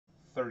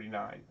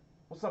39.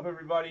 What's up,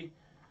 everybody?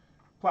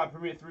 Plat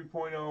Premier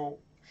 3.0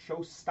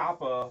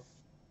 Showstopper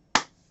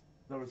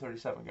number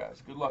 37,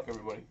 guys. Good luck,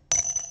 everybody.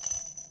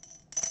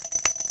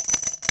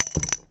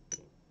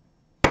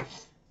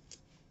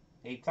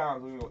 Eight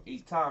times. We're going to go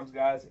 8 times,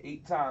 guys.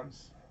 8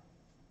 times.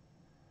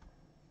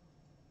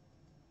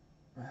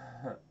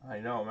 I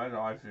know. Imagine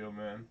how I feel,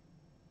 man.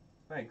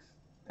 Thanks.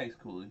 Thanks,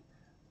 Cooley.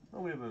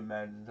 Nobody ever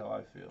imagines how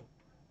I feel.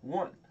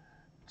 1,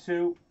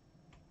 2,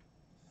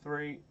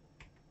 3,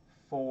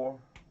 4,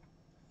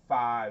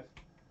 5,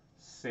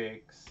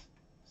 6,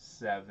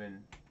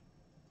 7,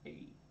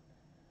 8.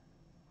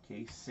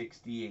 Okay,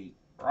 68.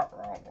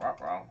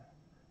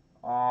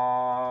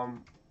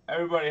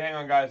 Everybody, hang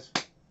on, guys.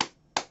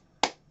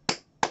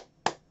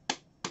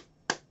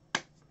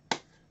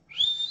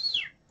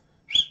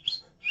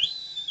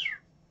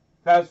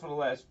 That's for the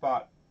last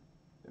spot.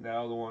 And that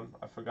other one,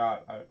 I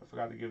forgot. I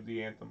forgot to give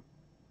the anthem.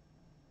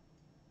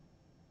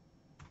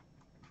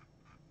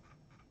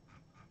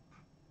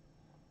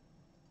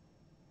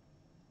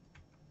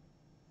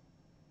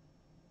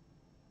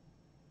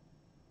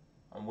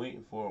 I'm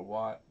waiting for it,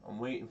 Watt. I'm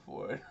waiting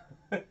for it.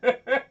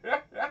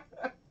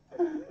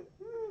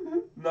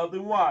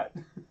 Nothing, Watt.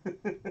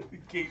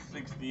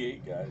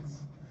 K68, guys.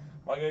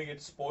 Am I going to get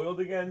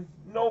spoiled again?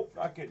 Nope,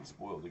 not getting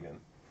spoiled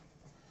again.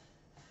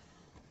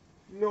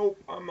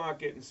 Nope, I'm not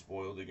getting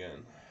spoiled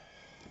again.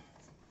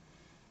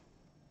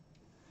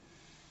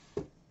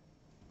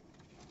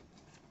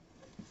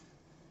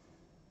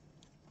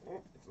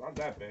 Oh, it's not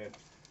that bad.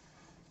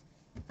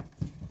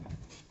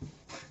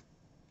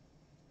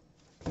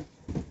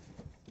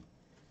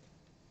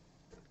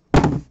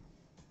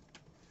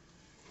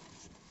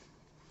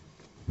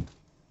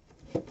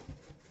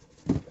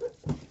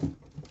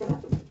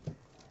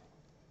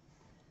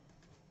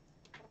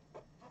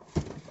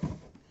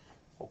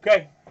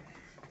 Okay,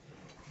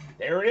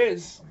 there it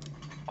is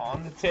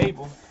on the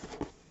table.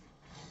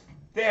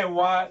 Damn,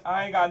 Watt,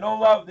 I ain't got no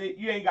love.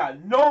 You ain't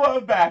got no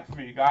love back for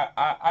me.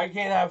 I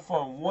can't have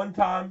fun one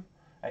time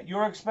at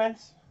your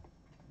expense.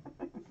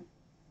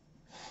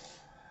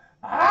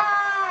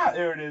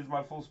 There it is.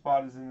 My full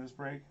spot is in this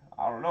break.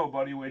 I don't know,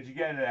 buddy. Where'd you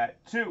get it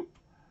at? 2,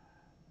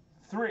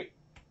 3,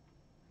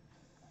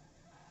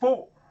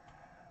 4,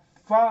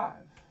 5,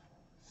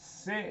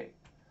 6,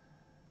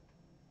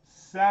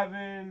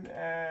 7,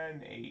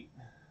 and 8.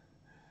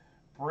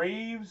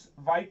 Braves,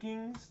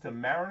 Vikings to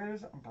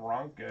Mariners,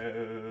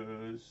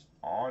 Broncos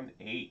on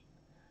 8.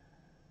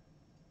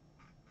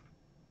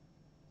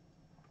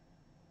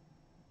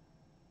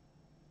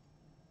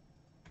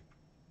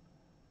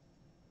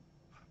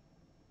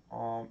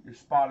 Your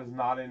spot is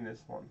not in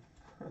this one.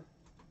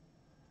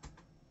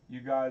 You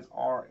guys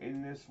are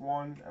in this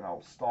one, and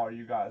I'll star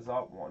you guys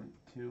up. 1,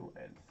 2,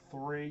 and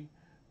 3.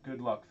 Good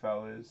luck,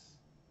 fellas.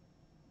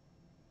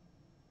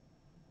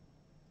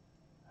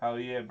 Hell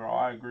yeah, bro.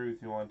 I agree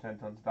with you on 10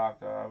 Tons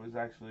Doctor. I was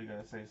actually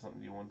going to say something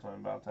to you one time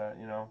about that,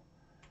 you know.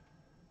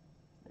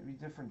 Maybe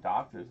different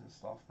doctors and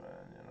stuff, man.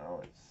 You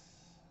know, it's...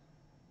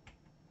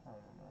 I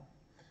don't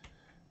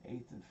know.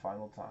 8th and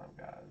final time,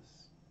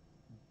 guys.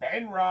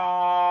 Ben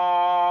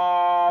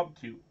Rob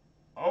to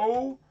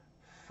O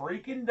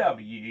freaking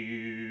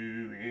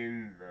W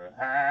in the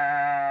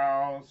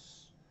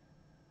house.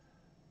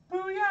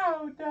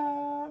 Booyah,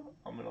 dub.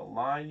 I'm going to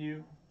line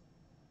you.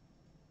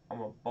 I'm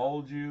going to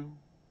bold you.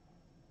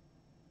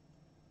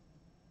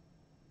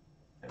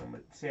 And I'm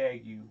going to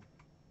tag you.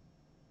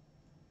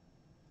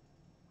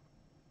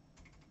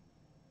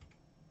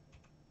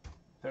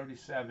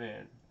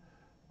 $37.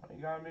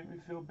 You gotta make me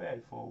feel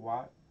bad for a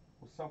while.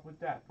 What's up with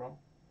that, bro?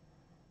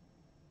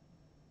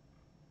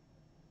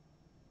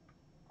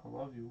 I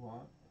love you,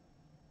 Watt.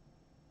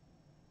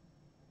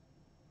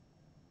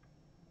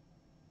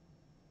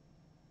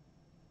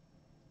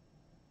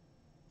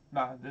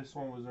 Nah, this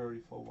one was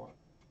already full, Watt.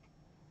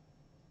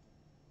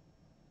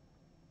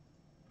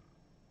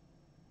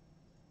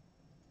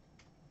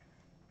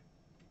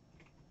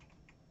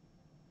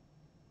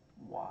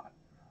 Watt.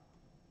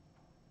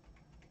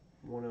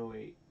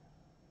 108.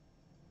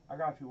 I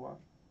got you, Watt.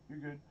 You're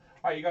good.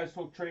 Alright, you guys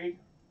talk trade.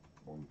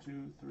 1,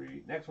 2,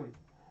 3. Next one.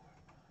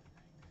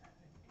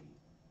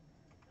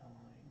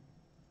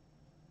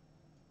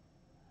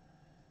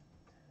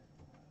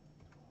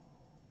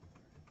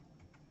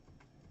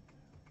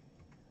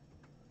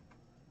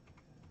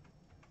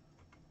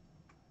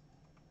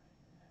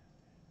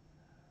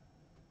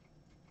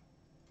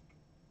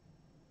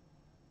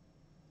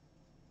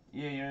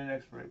 Yeah, you're in the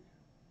next break.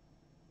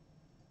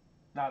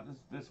 Not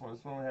this one.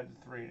 This one only had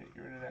the 3 in it.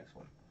 You're in the next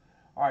one.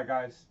 Alright,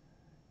 guys.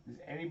 Is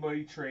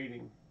anybody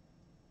trading?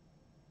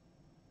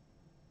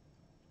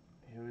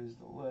 Here is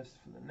the list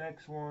for the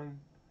next one.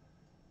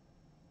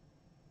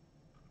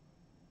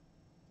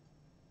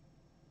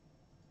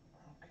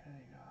 Okay,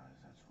 guys.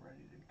 That's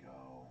ready to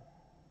go.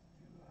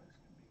 You guys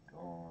can be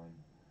gone.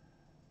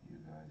 You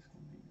guys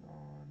can be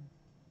gone.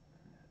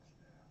 And that's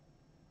there.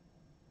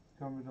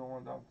 Tell me don't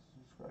want to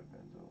subscribe,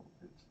 Benzo.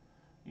 It's,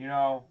 you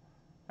know,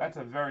 that's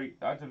a very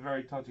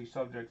touchy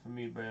subject for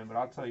me, man. But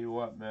I'll tell you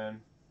what,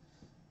 man.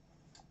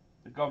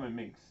 The government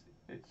makes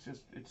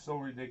it's so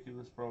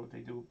ridiculous, bro, what they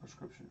do with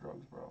prescription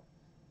drugs, bro.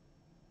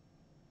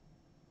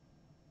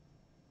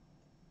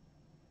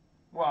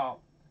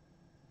 Well,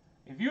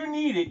 if you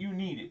need it, you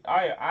need it.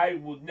 I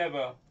would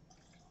never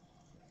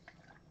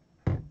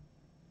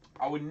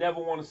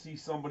want to see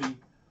somebody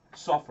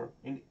suffer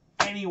in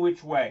any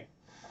which way.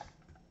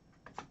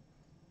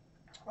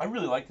 I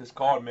really like this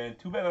card, man.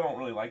 Too bad I don't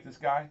really like this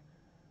guy.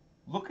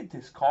 Look at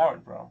this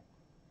card, bro.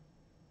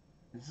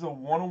 This is a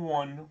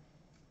 101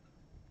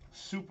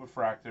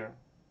 Superfractor.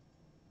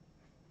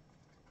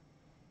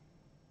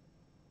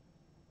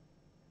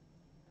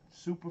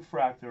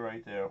 Superfractor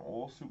right there.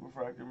 All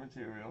Superfractor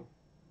material.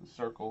 The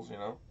circles, you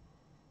know.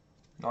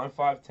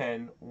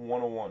 9510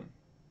 101.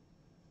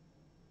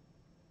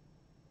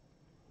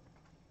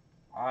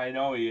 I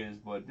know he is,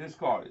 but this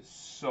card is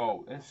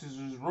so... This is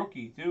his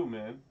rookie, too,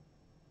 man.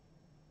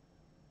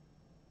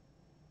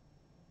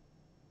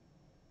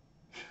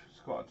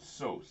 This card's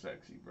so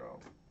sexy, bro.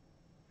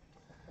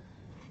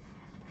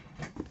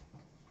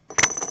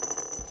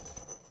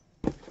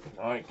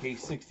 Alright,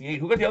 case 68.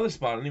 Who got the other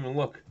spot? I didn't even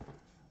look.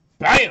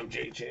 Bam,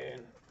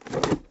 J-Chan.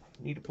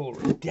 Need to pull a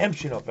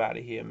redemption up out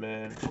of here,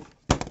 man.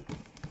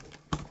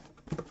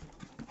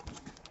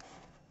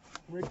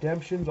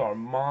 Redemptions are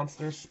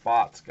monster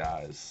spots,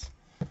 guys.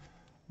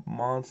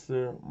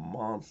 Monster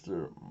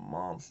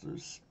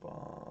spot.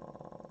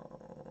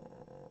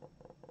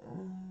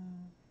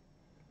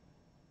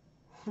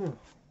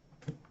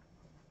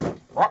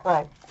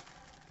 Ruh-roh.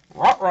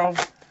 Ruh-roh.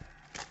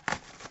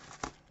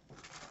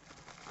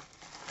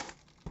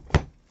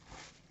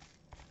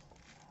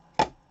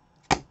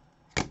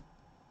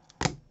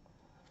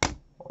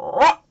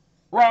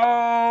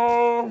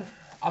 Ruh-roh.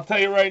 I'll tell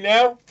you right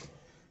now,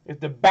 if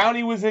the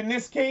bounty was in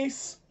this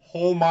case,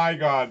 oh my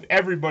God,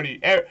 everybody,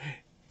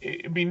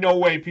 it'd be no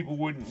way people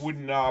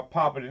wouldn't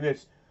pop it in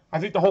this. I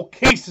think the whole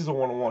case is a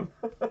 101.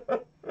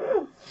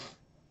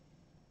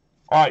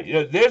 All right,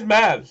 yeah, there's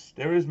Mavs.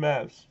 There is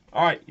Mavs.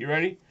 All right, you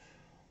ready?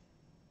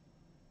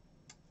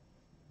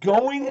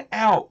 Going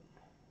out.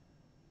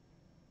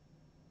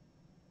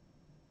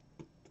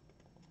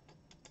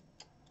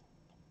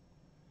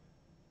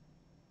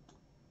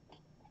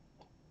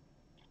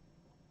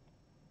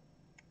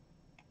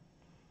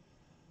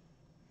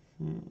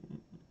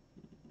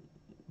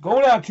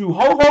 Going out to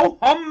Ho-Ho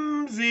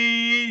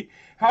Humzy.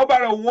 How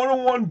about a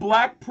 101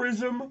 Black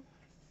Prism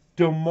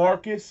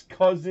DeMarcus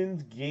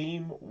Cousins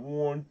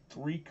game-worn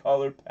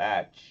 3-color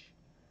patch?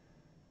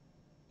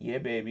 Yeah,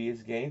 baby.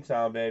 It's game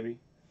time, baby.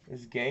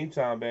 It's game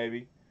time,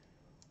 baby.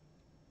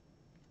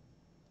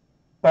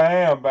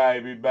 Bam,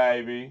 baby,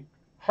 baby.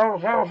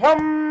 Ho-Ho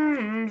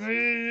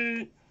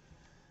Humzy.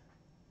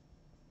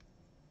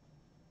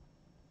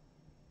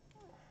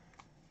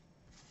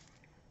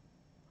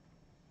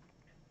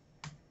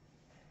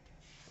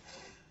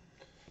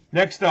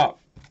 Next up,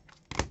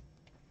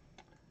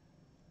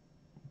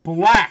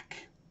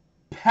 black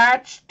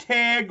patch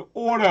tag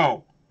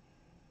auto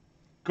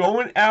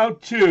going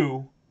out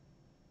to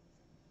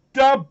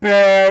the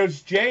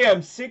Bears.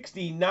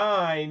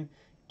 JM69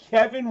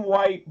 Kevin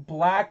White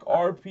black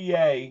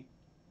RPA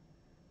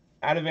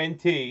out of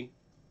NT.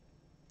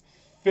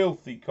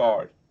 Filthy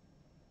card.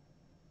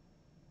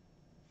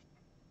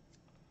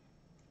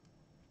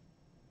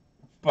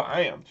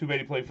 Bam. Too bad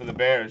he played for the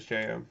Bears,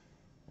 JM.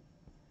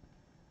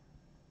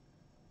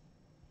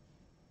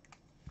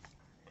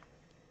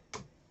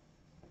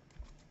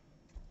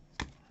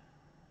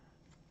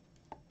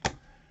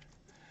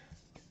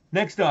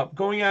 Next up,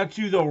 going out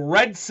to the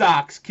Red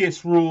Sox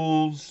Kiss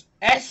Rules.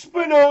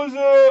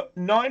 Espinoza,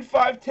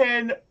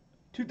 9510,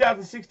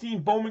 2016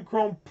 Bowman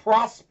Chrome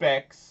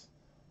Prospects,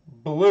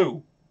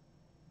 blue.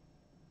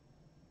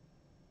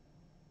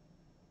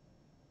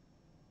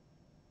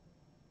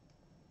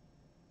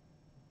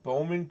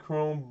 Bowman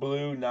Chrome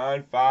blue,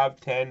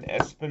 9510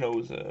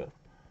 Espinoza.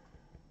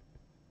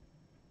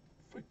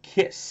 For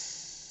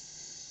Kiss.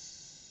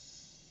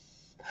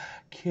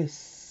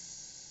 Kiss.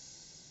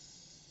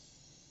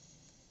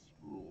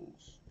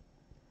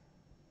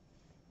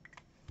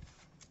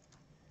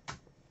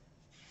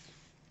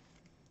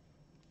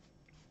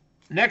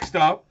 Next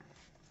up,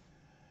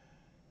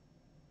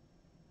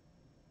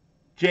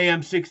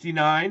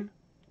 JM69.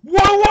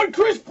 101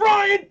 Chris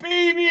Bryant,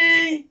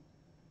 baby!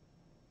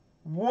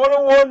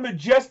 101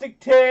 Majestic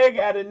Tag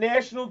out of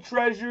National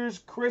Treasures,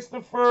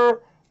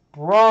 Christopher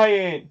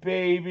Bryant,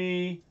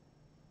 baby.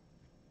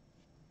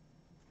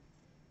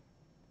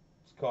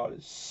 This card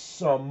is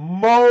smoking.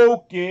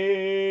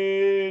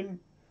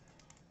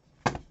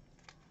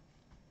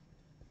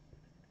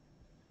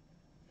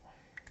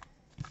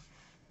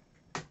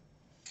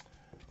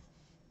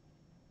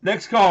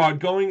 Next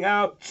card going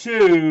out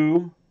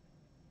to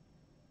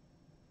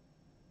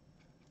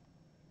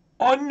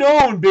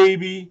unknown,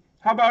 baby.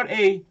 How about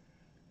a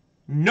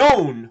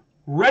known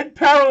red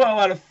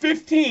parallel out of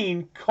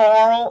 15,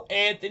 Karl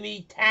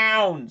Anthony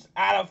Towns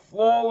out of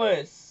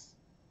Flawless.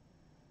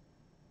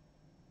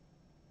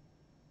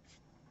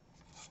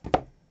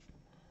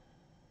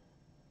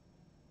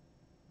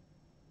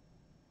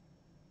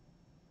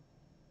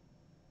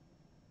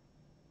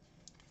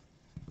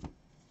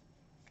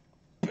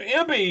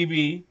 here,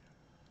 baby.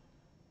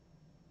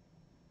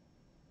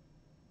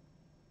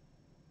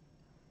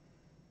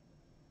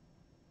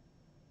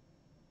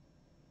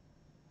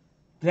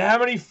 How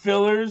many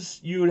fillers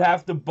you would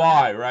have to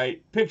buy,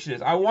 right? Picture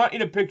this. I want you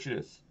to picture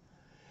this.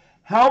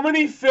 How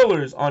many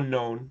fillers,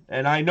 unknown,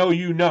 and I know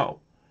you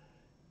know,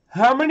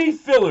 how many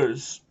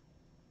fillers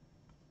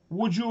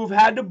would you have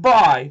had to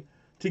buy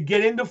to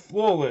get into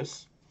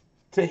Flawless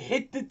to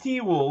hit the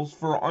T-Wolves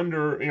for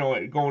under,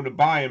 going to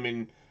buy them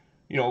in,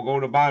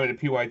 going to buy them at a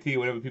PYT,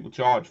 whatever people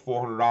charge,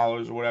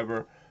 $400 or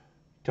whatever,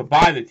 to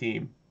buy the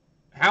team?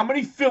 How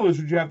many fillers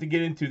would you have to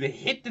get into to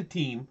hit the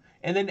team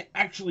and then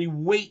actually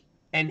wait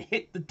and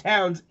hit the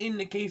towns in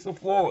the case of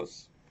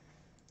Flawless?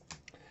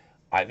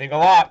 I think a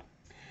lot.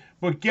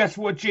 But guess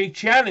what Jake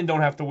Channon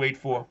don't have to wait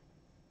for?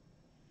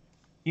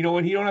 You know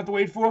what he don't have to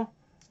wait for?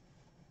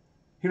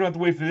 He don't have to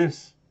wait for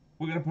this.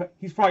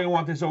 He's probably gonna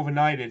want this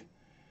overnighted.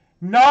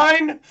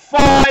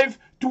 9-5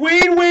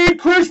 Dwayne Wade,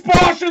 Chris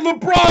Bosh, and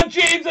LeBron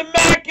James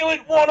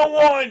Immaculate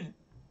 101.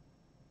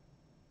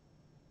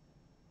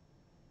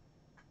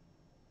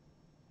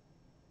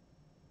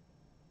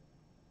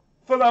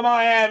 For the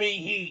Miami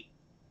Heat.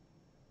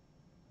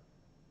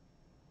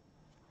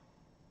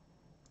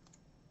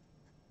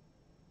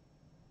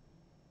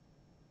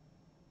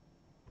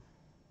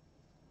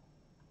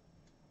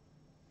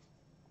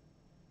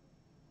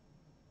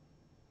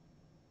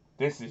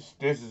 This is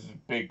a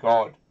big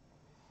card.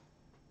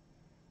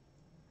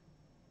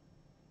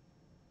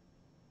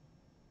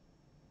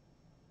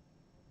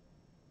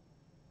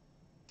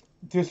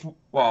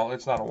 Well,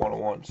 it's not a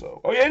 101,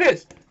 so. Oh, yeah, it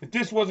is. If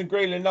this wasn't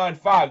greater than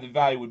 9.5, the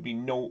value would be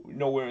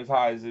nowhere as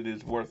high as it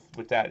is worth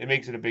with that. It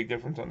makes it a big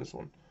difference on this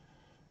one.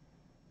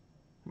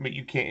 But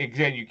you can't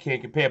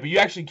compare. But you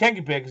actually can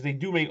compare because they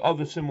do make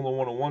other similar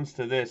 101s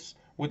to this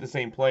with the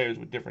same players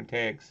with different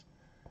tags.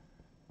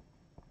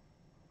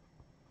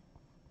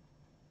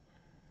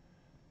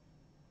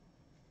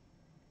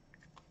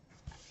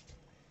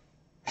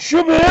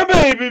 Shabam,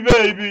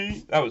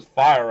 baby! That was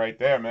fire right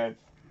there, man.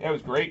 That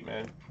was great,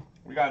 man.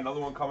 We got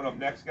another one coming up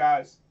next,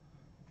 guys.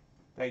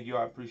 Thank you.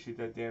 I appreciate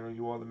that, Daniel.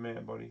 You are the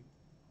man, buddy.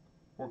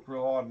 Worked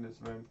real hard on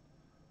this, man.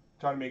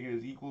 Trying to make it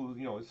as equal,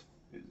 as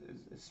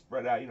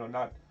spread out,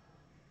 not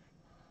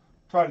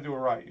try to do it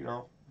right,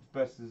 as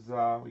best as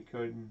we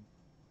could. And,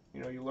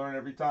 you learn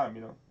every time,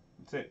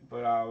 That's it.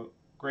 But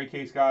great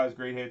case, guys.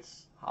 Great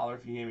hits. Holler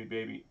if you hear me,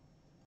 baby.